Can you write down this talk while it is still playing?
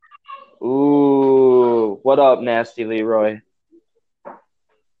What up, Nasty Leroy?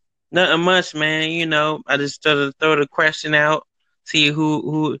 Nothing much, man. I just throw the question out, see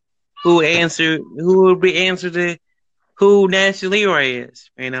who would be answered to who Nasty Leroy is.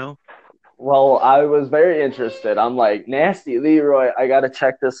 Well, I was very interested. I'm like, Nasty Leroy, I gotta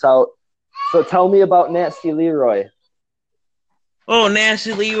check this out. So tell me about Nasty Leroy. Oh,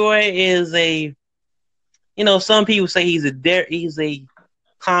 Nasty Leroy is some people say he's a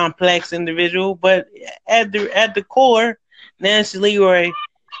complex individual, but at the core, Nasty Leroy,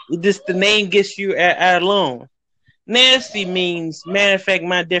 just the name gets you out alone. Nasty means, matter of fact,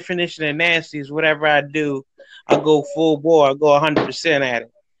 my definition of nasty is whatever I do, I go full bore, I go 100% at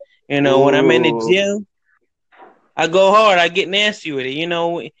it. When I'm in the Ooh, gym, I go hard, I get nasty with it.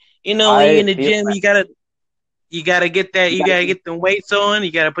 When you I in the feel gym, that. you gotta get that, You you gotta gotta be, get them weights on,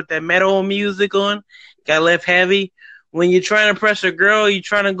 you gotta put that metal music on, gotta lift heavy. When you're trying to press a girl, you're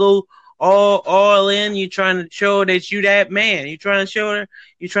trying to go all in, you're trying to show that you that man. You're trying to show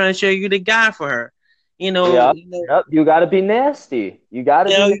you the guy for her. You know, yeah, you know, yep. You gotta be nasty. You gotta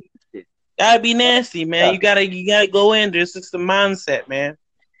you be know, nasty. gotta be nasty, man. Yeah. You gotta go in there. It's just the mindset, man.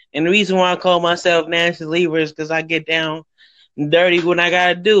 And the reason why I call myself Nasty Lever is because I get down dirty when I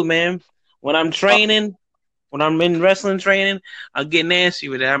gotta do, man. When I'm Uh, training, when I'm in wrestling training, I get nasty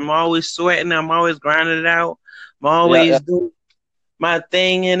with it. I'm always sweating. I'm always grinding it out. I'm yeah, yeah, always doing my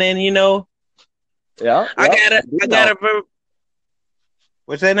thing, and then yeah, I yeah. gotta, I do I know. gotta.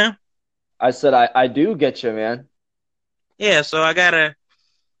 What's that now? I said I do get you, man. Yeah, so I gotta.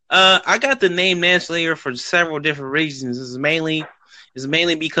 I got the name Nasty Lever for several different reasons. It's mainly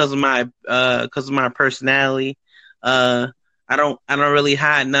because of my personality. Uh, I don't really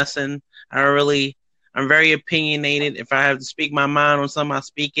hide nothing. I don't really. I'm very opinionated. If I have to speak my mind on something, I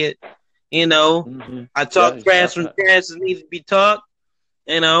speak it. You know, Hmm. I Yeah, talk yeah, trash when yeah. trash needs to be talked.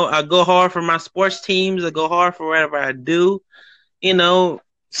 I go hard for my sports teams. I go hard for whatever I do. You know,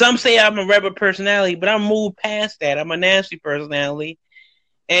 some say I'm a rebel personality, but I'm moved past that. I'm a nasty personality,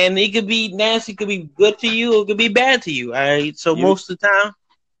 and it could be nasty, could be good to you, or it could be bad to you. All right, so You most of the time,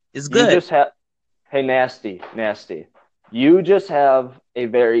 it's you good. just have Hey, nasty, nasty. You just have a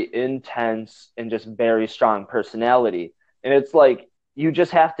very intense and just very strong personality. And it's like you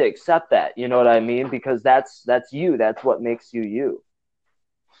just have to accept that. You know what I mean? Because that's you. That's what makes you you.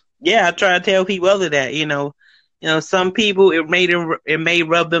 Yeah, I try to tell people other that. Some people it may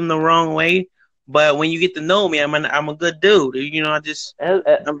rub them the wrong way, but when you get to know me, I'm a good dude.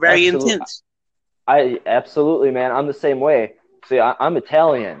 I'm very Absolutely. intense. I absolutely, man. I'm the same way. See, I'm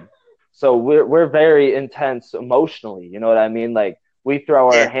Italian. So we're very intense emotionally, you know what I mean? Like we throw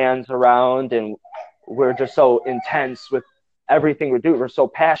our Yeah, hands around and we're just so intense with everything we do. We're so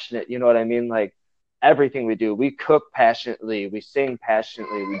passionate, you know what I mean? Like everything we do. We cook passionately, we sing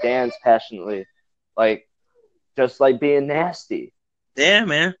passionately, we dance passionately. Like just like being nasty. yeah,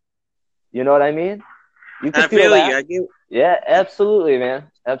 man. You know what I mean? You could I feel feel that. you. I get. Yeah, absolutely,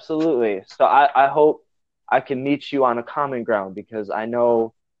 man. Absolutely. So I hope I can meet you on a common ground because I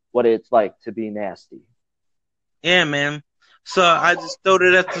know what it's like to be nasty. Yeah, man. So I just throw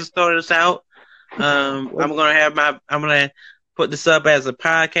this out. What? I'm gonna put this up as a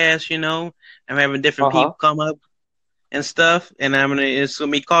podcast. I'm having different Uh-huh. people come up and stuff, and it's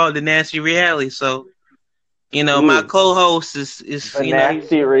gonna be called the Nasty Reality. So, my Ooh, co-host is the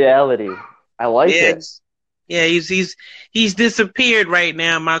nasty reality. I like yeah, it. he's disappeared right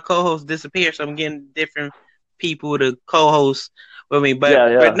now. My co-host disappeared, so I'm getting different people to co-host with me. But Yeah, but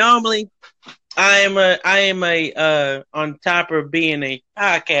yeah. normally I am a on top of being a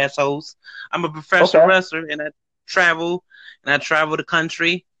podcast host, I'm a professional Okay. wrestler, travel and I travel the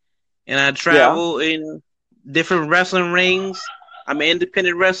country, and I Yeah. travel in different wrestling rings. I'm an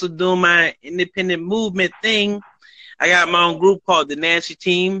independent wrestler doing my independent movement thing. I got my own group called the Nasty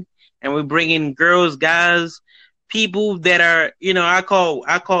Team, and we bring in girls, guys, people that are, I call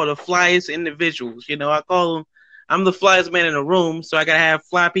the flyest individuals. I call them. I'm the flyest man in the room, so I gotta have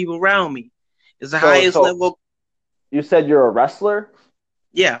fly people around me. It's the So highest so level. you said you're a wrestler?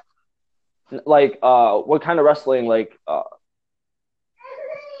 Yeah, Like what kind of wrestling like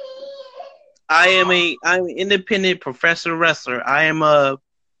I'm an independent professional wrestler. I'm more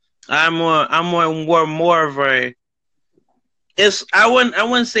of a. I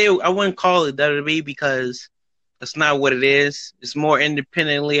wouldn't call it WWE because that's not what it is. It's more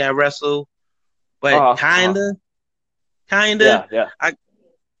independently I wrestle, but uh-huh, uh-huh. kinda, Yeah, yeah. I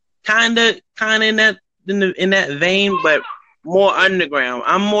kinda in that vein, but more underground.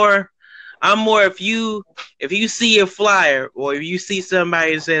 I'm more if you see a flyer or if you see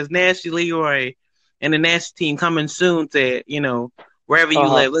somebody that says Nasty Leroy and the Nasty Team coming soon to wherever you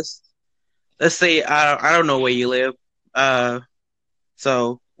Uh-huh. live. let's say I don't know where you live.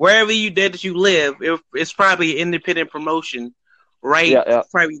 So wherever you did that you live, it's probably an independent promotion, right? Yeah, yeah.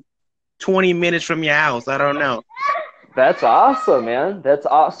 Probably 20 minutes from your house. I don't know. That's awesome, man. That's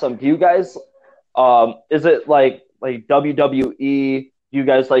awesome. Do you guys is it like WWE? Do you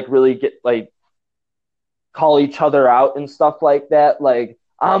guys like really get like call each other out and stuff like that? Like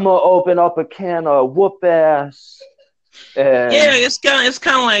I'm gonna open up a can of whoop ass Yeah, and it's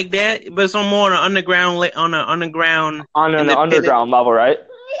kind of like that, but it's on more on an underground on an independent. underground level, right?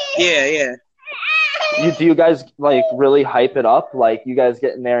 Yeah, yeah. Do you guys like really hype it up? Like you guys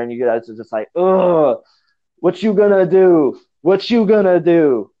get in there and you guys are just like, ugh, what you gonna do? What you gonna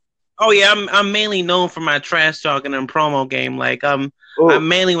do? Oh yeah, I'm mainly known for my trash talking and promo game. Like I'm Oh,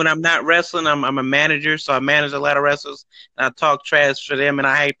 mainly when I'm not wrestling, I'm a manager, so I manage a lot of wrestlers and I talk trash for them and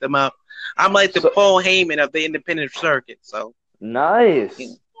I hype them up. I'm like the so Paul Heyman of the independent circuit. So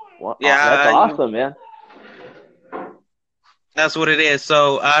nice. Well, that's yeah, awesome, man. that's what it is.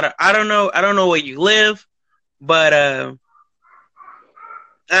 So I don't know where you live, but I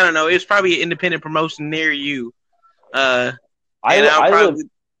don't know. It's probably an independent promotion near you. Uh, I and I'll I live probably.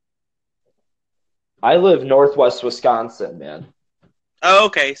 I live northwest Wisconsin, man. Oh,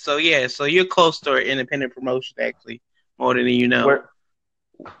 okay. So yeah, so you're close to an independent promotion actually, more than you know. Where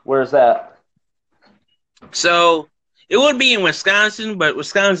where's that? So it would be in Wisconsin, but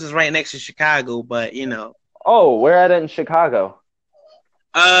Wisconsin's right next to Chicago. But Oh, where at in Chicago?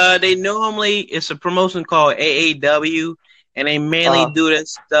 they normally it's a promotion called AAW, and they mainly Uh, do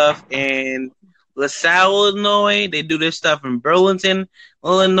this stuff in LaSalle, Illinois. They do this stuff in Burlington,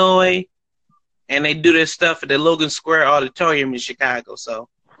 Illinois, and they do this stuff at the Logan Square Auditorium in Chicago. So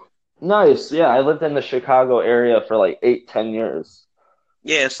nice. Yeah, I lived in the Chicago area for like 8, 10 years.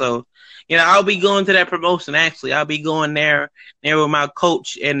 yeah, so I'll be going to that promotion. Actually, I'll be going there with my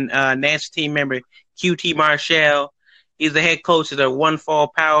coach and national team member QT Marshall. He's the head coach of the One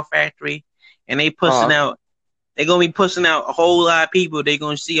Fall Power Factory, and they're gonna be pushing out a whole lot of people. They're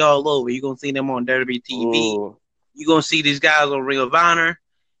gonna see all over. You're gonna see them on WTV. Ooh. You're gonna see these guys on Ring of Honor.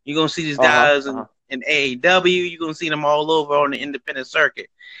 You're gonna see these Uh-huh. guys Uh-huh. in AAW. You're gonna see them all over on the independent circuit.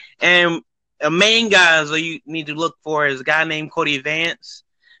 And the main guys that you need to look for is a guy named Cody Vance,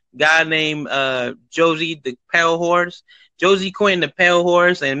 a guy named Josie the Pale Horse, Josie Quinn the Pale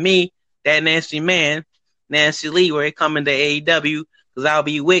Horse, and me, that nasty man, Nasty Leroy, coming to AEW because I'll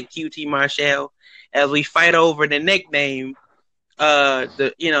be with QT Marshall as we fight over the nickname.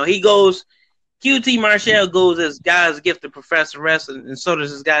 He goes. QT Marshall goes as God's gift to Professor Wrestling, and so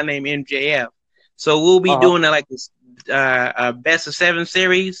does this guy named MJF. So we'll be Uh-huh. doing like this best of 7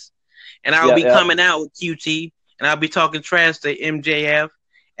 series, and I'll Yeah, be yeah. coming out with QT, and I'll be talking trash to MJF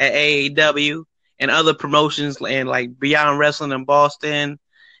at AAW and other promotions, and like Beyond Wrestling in Boston,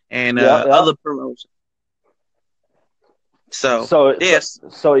 and Yeah, yeah. other promotions. So So so yes,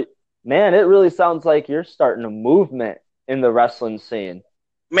 so man, it really sounds like you're starting a movement in the wrestling scene.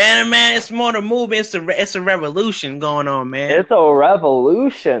 man, it's more the movement. It's a revolution going on, man. It's a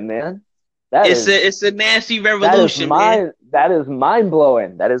revolution, man. That is It's a nasty that is revolution, man. mind that is mind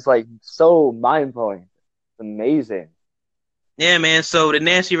blowing. That is like so mind blowing. It's amazing. Yeah, man. So the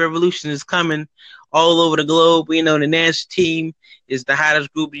Nasty Revolution is coming all over the globe. The Nasty team is the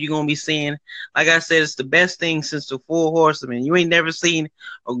hottest group you're gonna be seeing. Like I said, it's the best thing since the Four Horsemen. You ain't never seen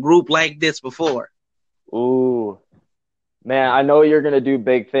a group like this before. Ooh, man, I know you're gonna do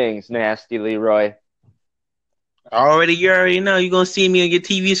big things, Nasty Leroy. You already know. You're gonna see me on your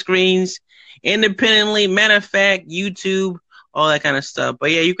TV screens independently. Matter of fact, YouTube, all that kind of stuff.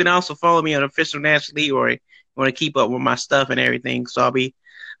 But yeah, you can also follow me on official Nasty Leroy. Want to keep up with my stuff and everything. So I'll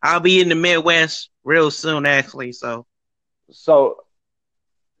be in the Midwest real soon, actually. So. So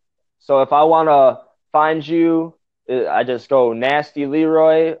so if I wanna find you, I just go Nasty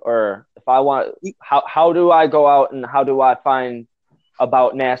Leroy, or if I want, how do I go out and how do I find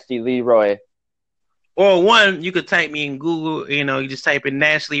about Nasty Leroy? Or one, you could type me in Google. You just type in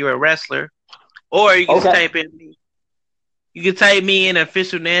Nasty Leroy Wrestler, or you can just Okay. type in me. You can type me in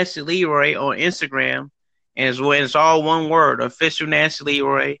official Nasty Leroy on Instagram, and it's all one word, official Nasty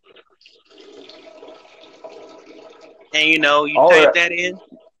Leroy. And you All type right. that in,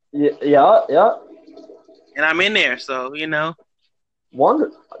 Yeah, yeah. and I'm in there. So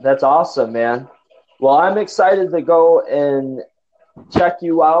Wonder. That's awesome, man. Well, I'm excited to go and check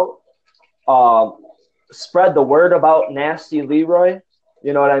you out. Um, Spread the word about Nasty Leroy.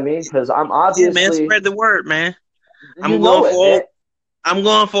 You know what I mean? Because I'm yeah, man, obviously, spread the word, man. you I'm going know for it, man. all. I'm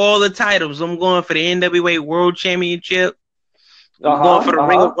going for all the titles. I'm going for the NWA World Championship. Uh I'm going huh. for the Uh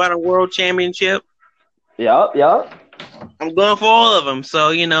Ring of huh. Honor World Championship. Yep. Yep. I'm going for all of them. So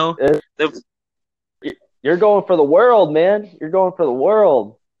It, the You're going for the world, man. You're going for the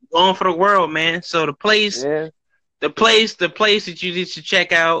world. Going for the world, man. So Yeah. the place that you need to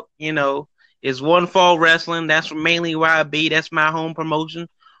check out, is One Fall Wrestling. That's mainly where I'll be. That's my home promotion.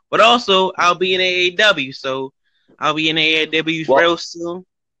 But also, I'll be in AAW. So I'll be in AAW real Well, soon.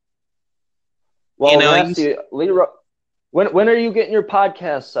 well, You. Nasty Leroy, when are you getting your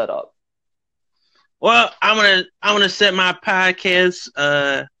podcast set up? Well, I'm gonna set my podcast.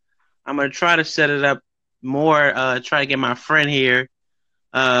 I'm gonna try to set it up more. Try to get my friend here.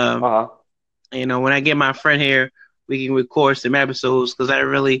 Uh huh. When I get my friend here, we can record some episodes because I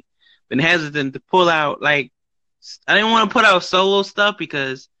really been hesitant to pull out. Like, I didn't want to put out solo stuff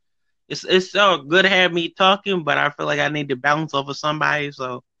because it's so good to have me talking, but I feel like I need to bounce off of somebody.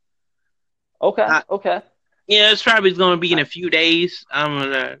 So, Okay. I, Okay. yeah, it's probably going to be in a few days. I'm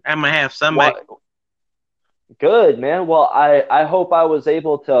gonna have somebody. What? Good, man. Well, I hope I was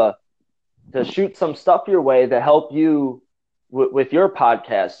able to shoot some stuff your way to help you with your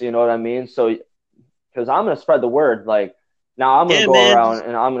podcast. You know what I mean? So, because I'm gonna spread the word. Like now, I'm gonna Yeah, go man. around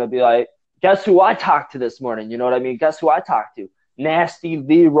and I'm gonna be like, guess who I talked to this morning? You know what I mean? Guess who I talked to? Nasty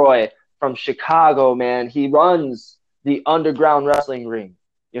Leroy from Chicago, man. He runs the underground wrestling ring.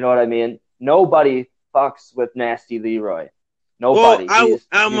 You know what I mean? Nobody fucks with Nasty Leroy. Well, Nobody. I'm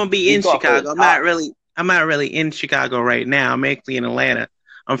gonna be He's in going for the Chicago. top. I'm not really in Chicago right now. I'm actually in Atlanta.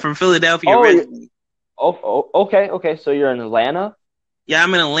 I'm from Philadelphia Oh, originally. okay, okay. So you're in Atlanta. Yeah,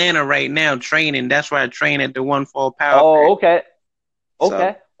 I'm in Atlanta right now training. That's why I train at the One Fall Power Oh, Factory. okay, So,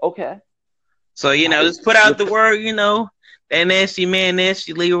 okay, okay. just Nice. put out the word. That nasty man,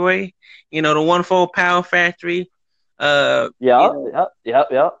 Nasty Leroy. The One Fall Power Factory. Uh, you Yep, know, yep, yep,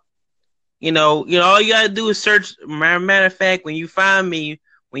 yep. all you gotta do is search. Matter of fact, when you find me,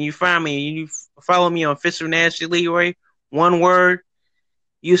 and you follow me on Fisher Nasty Leroy, one word.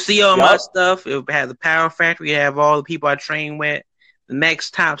 You see all my Yep. stuff. It'll have the Power Factory. You have all the people I train with. The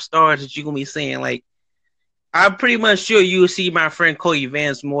next top stars that you're gonna be seeing. Like, I'm pretty much sure you'll see my friend Cody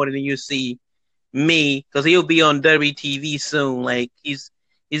Vance more than you see me, because he'll be on WTV soon. Like, he's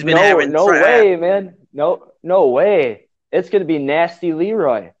been No, having no try. way, man. No, no way. It's gonna be Nasty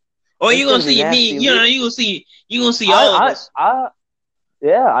Leroy. Oh, It's you're gonna gonna be see me. Nasty Leroy. You gonna see I, all of I, us. I.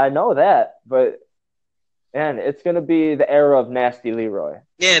 Yeah, I know that, but man, it's gonna be the era of Nasty Leroy,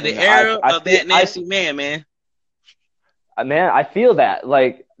 Yeah, the and era of that nasty man, man. man, I feel that.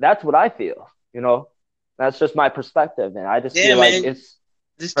 Like that's what I feel. You know, that's just my perspective, and I just Yeah, feel like man. it's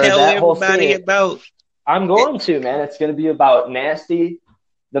Just for tell that whole everybody scene. about I'm it. going to, man. It's going to be about Nasty,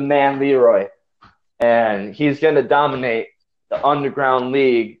 the man Leroy, and he's going to dominate the underground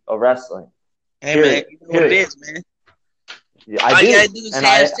league of wrestling. Hey, man, Period. you know what it Period. is, man. I All you gotta do, do is and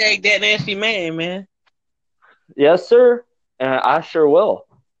hashtag that nasty man, man. yes, sir, and I sure will.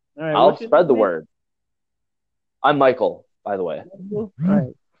 All right, I'll what's your name, spread the man? word. I'm Michael, by the way. All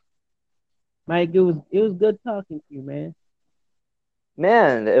right, Mike. It was good talking to you, man.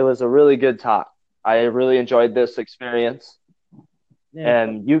 Man, it was a really good talk. I really enjoyed this experience, Yeah,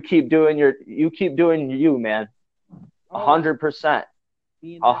 and you keep doing you, man. always 100%,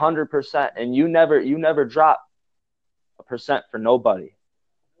 being a that. 100%, and you never drop a percent for nobody.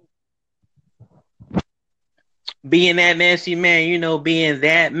 Being that nasty man, being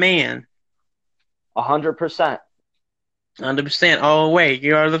that man. 100%. 100% all the way.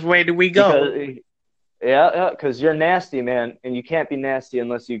 You know, the way that we go. Because yeah, because you're nasty, man, and you can't be nasty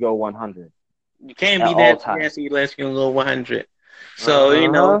unless you go 100 You can't at be all that times. nasty unless you go 100. So,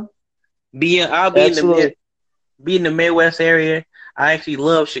 Uh-huh. I'll be in the Absolutely. Midwest area. I actually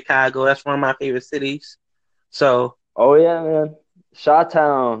love Chicago. That's one of my favorite cities. So Oh yeah, man.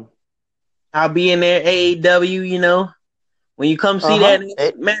 Shot-town. I'll be in there AAW. When you come see Uh-huh.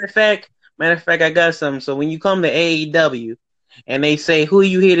 that. Matter of fact, I got something. So when you come to AEW and they say who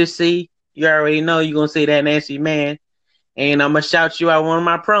you here to see, you already know you're gonna say that nasty man, and I'm gonna shout you out one of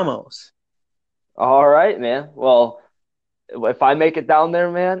my promos. All right, man. Well, if I make it down there,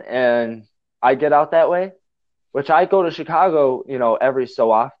 man, and I get out that way, which I go to Chicago, every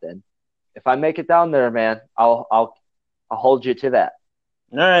so often. If I make it down there, man, I'll hold you to that.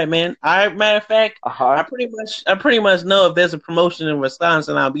 All right, man. Matter of fact, Uh-huh. I pretty much know if there's a promotion in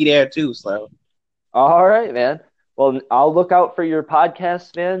Wisconsin, I'll be there too. So All right, man. Well, I'll look out for your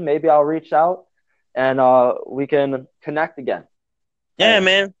podcast, man. Maybe I'll reach out and we can connect again. yeah, Hey.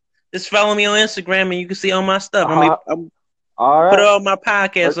 man. Just follow me on Instagram and you can see all my stuff. Uh-huh. I'm All put right. all my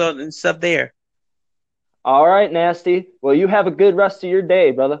podcasts on and stuff there. All right, Nasty. Well, you have a good rest of your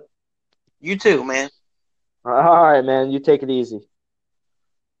day, brother. You too, man. All right, man. You take it easy.